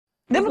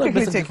Let me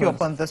quickly take you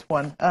up on this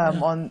one.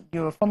 On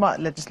your former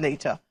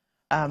legislator,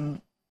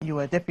 you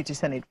were Deputy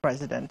Senate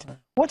President.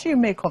 What do you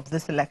make of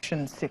this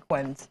election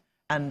sequence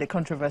and the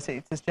controversy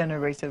it has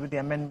generated with the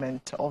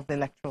amendment of the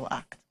Electoral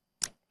Act?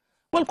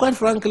 Well, quite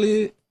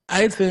frankly,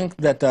 I think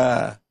that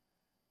the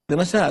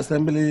National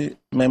Assembly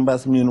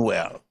members mean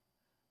well.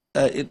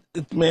 Somebody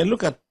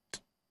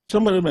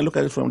may look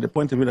at it from the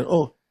point of view that,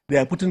 oh, they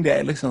are putting their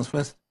elections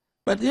first.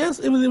 But yes,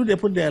 even if they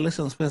put their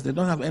elections first, they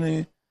don't have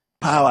any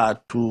power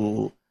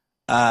to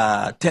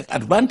take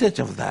advantage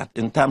of that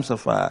in terms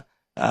of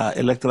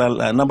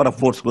electoral number of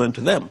votes going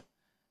to them.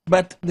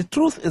 But the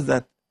truth is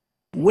that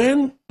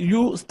when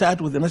you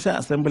start with the National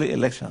Assembly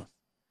elections,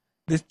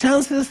 the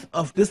chances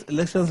of these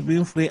elections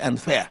being free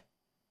and fair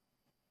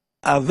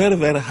are very,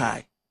 very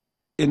high,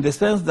 in the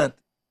sense that,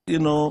 you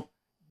know,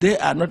 they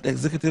are not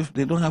executive,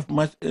 they don't have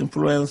much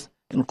influence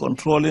in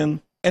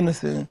controlling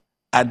anything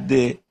at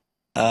the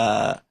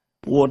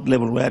ward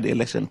level where the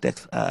election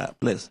takes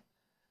place.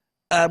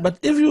 But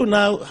if you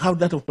now have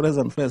that of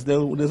president first,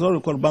 there's what we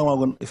call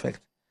bandwagon effect.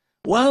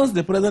 Once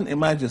the president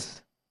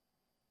emerges,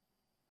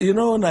 you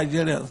know,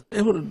 Nigerians,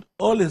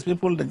 all these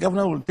people, the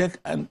governor will take,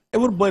 and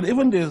everybody,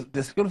 even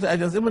the security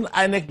agents, even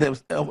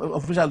INEC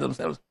officials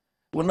themselves,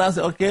 will now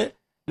say, okay,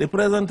 the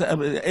president,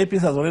 APC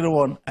has already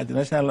won at the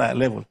national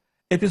level.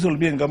 APC will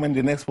be in government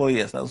the next 4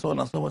 years, and so on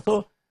and so forth.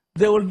 So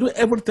they will do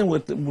everything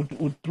with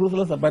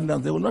ruthless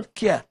abundance. They will not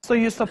care. So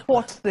you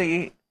support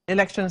the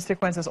election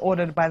sequences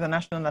ordered by the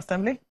National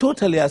Assembly?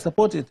 Totally, I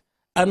support it.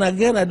 And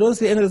again, I don't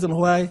see any reason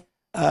why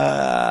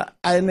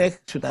INEC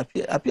should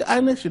appear.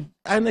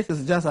 INEC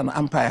is just an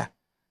umpire.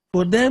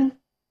 For them,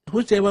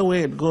 whichever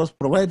way it goes,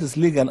 provided it's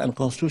legal and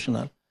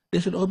constitutional, they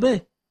should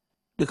obey,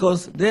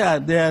 because they are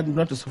there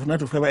not to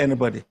favor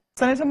anybody.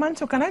 Senator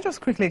Mantu, can I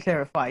just quickly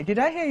clarify? Did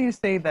I hear you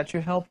say that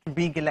you helped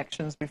rig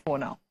elections before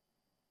now?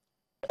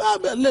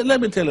 Let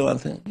me tell you one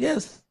thing.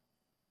 Yes.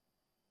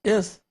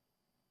 Yes,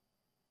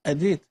 I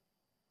did.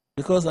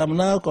 Because I'm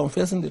now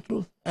confessing the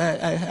truth.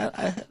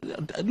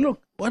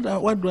 Look,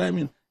 what do I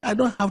mean? I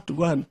don't have to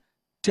go and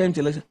change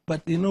election.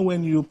 But you know,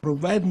 when you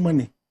provide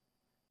money,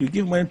 you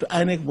give money to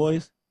INEC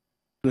boys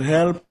to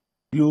help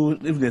you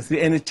if they see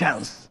any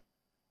chance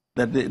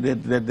that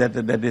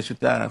they should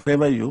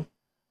favor you.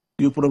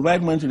 You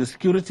provide money to the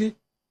security.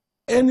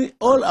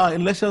 All our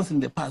elections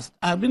in the past,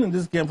 I've been in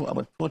this game for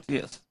about 40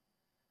 years.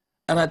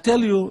 And I tell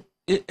you,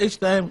 each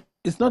time,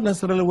 it's not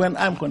necessarily when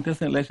I'm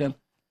contesting election,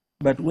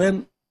 but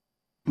when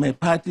my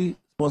party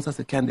sponsors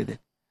a candidate,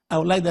 I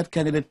would like that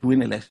candidate to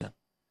win election.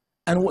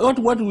 And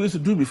what we used to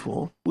do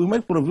before, we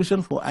make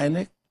provision for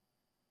INEC,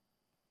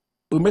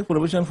 we make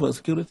provision for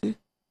security,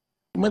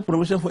 we make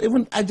provision for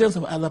even agents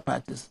of other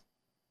parties,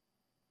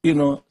 you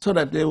know, so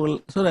that they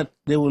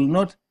will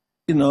not,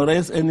 you know,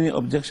 raise any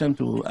objection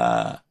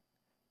to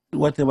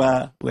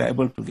whatever we are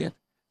able to get.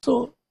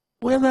 So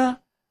whether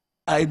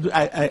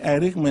I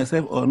rig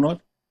myself or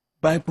not,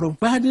 by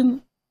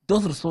providing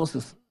those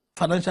resources,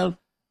 financial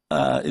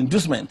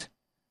inducement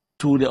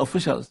to the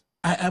officials,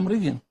 I am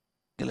rigging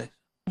election.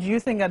 Do you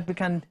think that we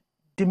can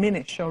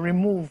diminish or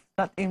remove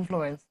that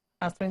influence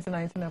as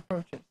 2019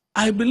 approaches?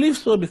 I believe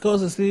so,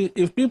 because you see,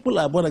 if people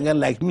are born again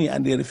like me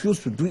and they refuse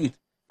to do it,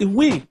 if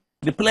we,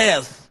 the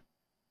players,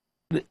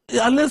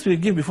 unless we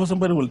give before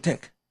somebody will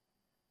take,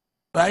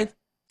 right?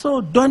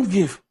 So don't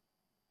give,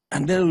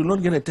 and then we will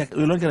not get a taker.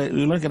 We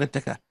will not get a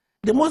taker.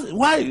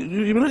 Why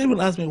you don't even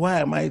ask me why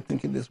am I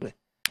thinking this way?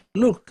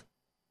 Look,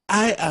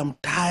 I am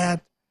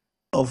tired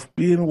of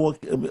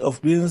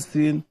being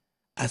seen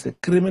as a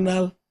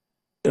criminal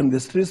in the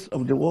streets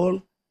of the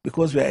world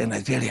because we are a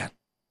Nigerian.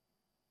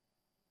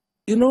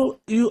 You know,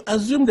 you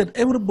assume that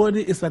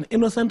everybody is an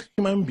innocent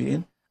human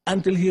being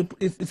until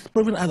it's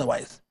proven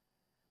otherwise.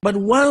 But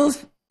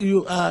once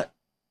you are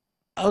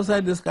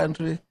outside this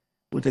country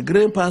with a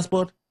green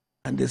passport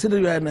and they say that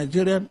you are a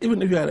Nigerian,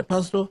 even if you are a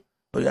pastor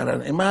or you are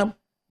an imam,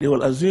 they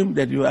will assume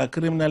that you are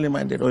criminally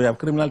minded or you have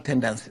criminal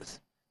tendencies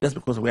just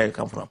because of where you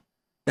come from.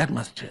 That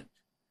must change.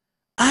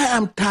 I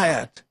am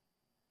tired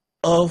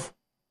of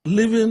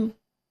living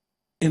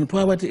in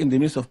poverty in the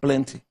midst of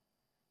plenty.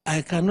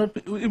 I cannot,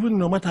 even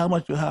no matter how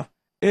much you have,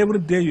 every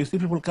day you see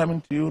people coming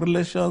to you,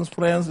 relations,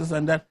 friends, this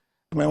and that.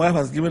 My wife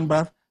has given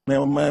birth,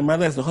 my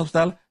mother is in the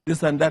hospital,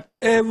 this and that,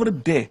 every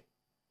day.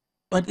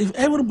 But if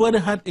everybody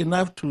had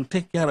enough to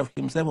take care of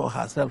himself or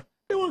herself,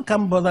 they won't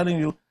come bothering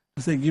you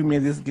to say, give me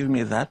this, give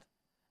me that.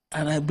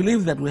 And I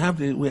believe that we have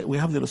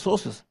the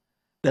resources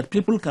that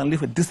people can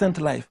live a decent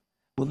life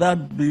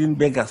without being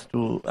beggars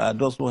to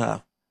those who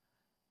have,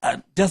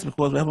 just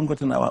because we haven't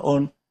gotten our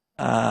own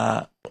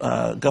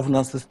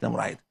governance system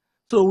right.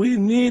 So we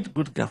need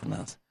good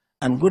governance,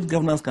 and good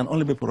governance can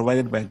only be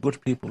provided by good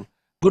people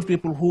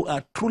who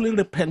are truly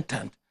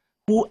repentant,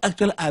 who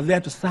actually are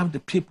there to serve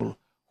the people,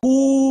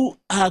 who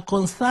are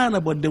concerned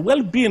about the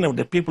well-being of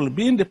the people,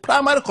 being the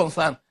primary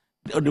concern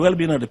of the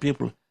well-being of the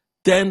people.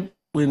 Then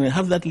when we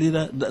have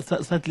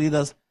such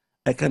leaders,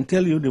 I can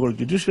tell you they will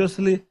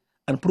judiciously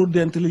and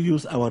prudently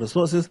use our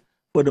resources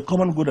for the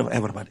common good of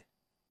everybody.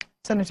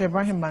 Senator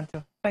Ibrahim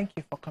Mantu, thank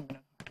you for coming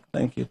on.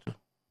 Thank you too.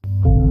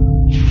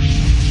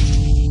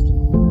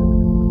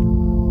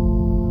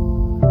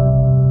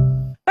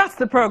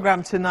 the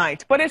program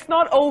tonight, but it's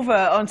not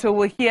over until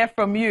we hear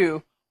from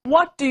you.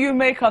 What do you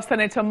make of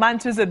Senator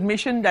Mantu's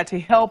admission that he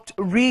helped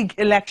rig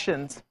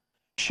elections?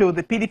 Should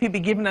the PDP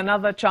be given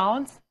another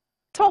chance?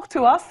 Talk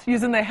to us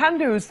using the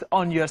handles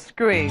on your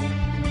screen.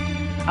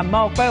 I'm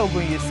Malpa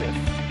Ogun Yusuf.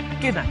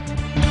 Good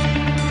night.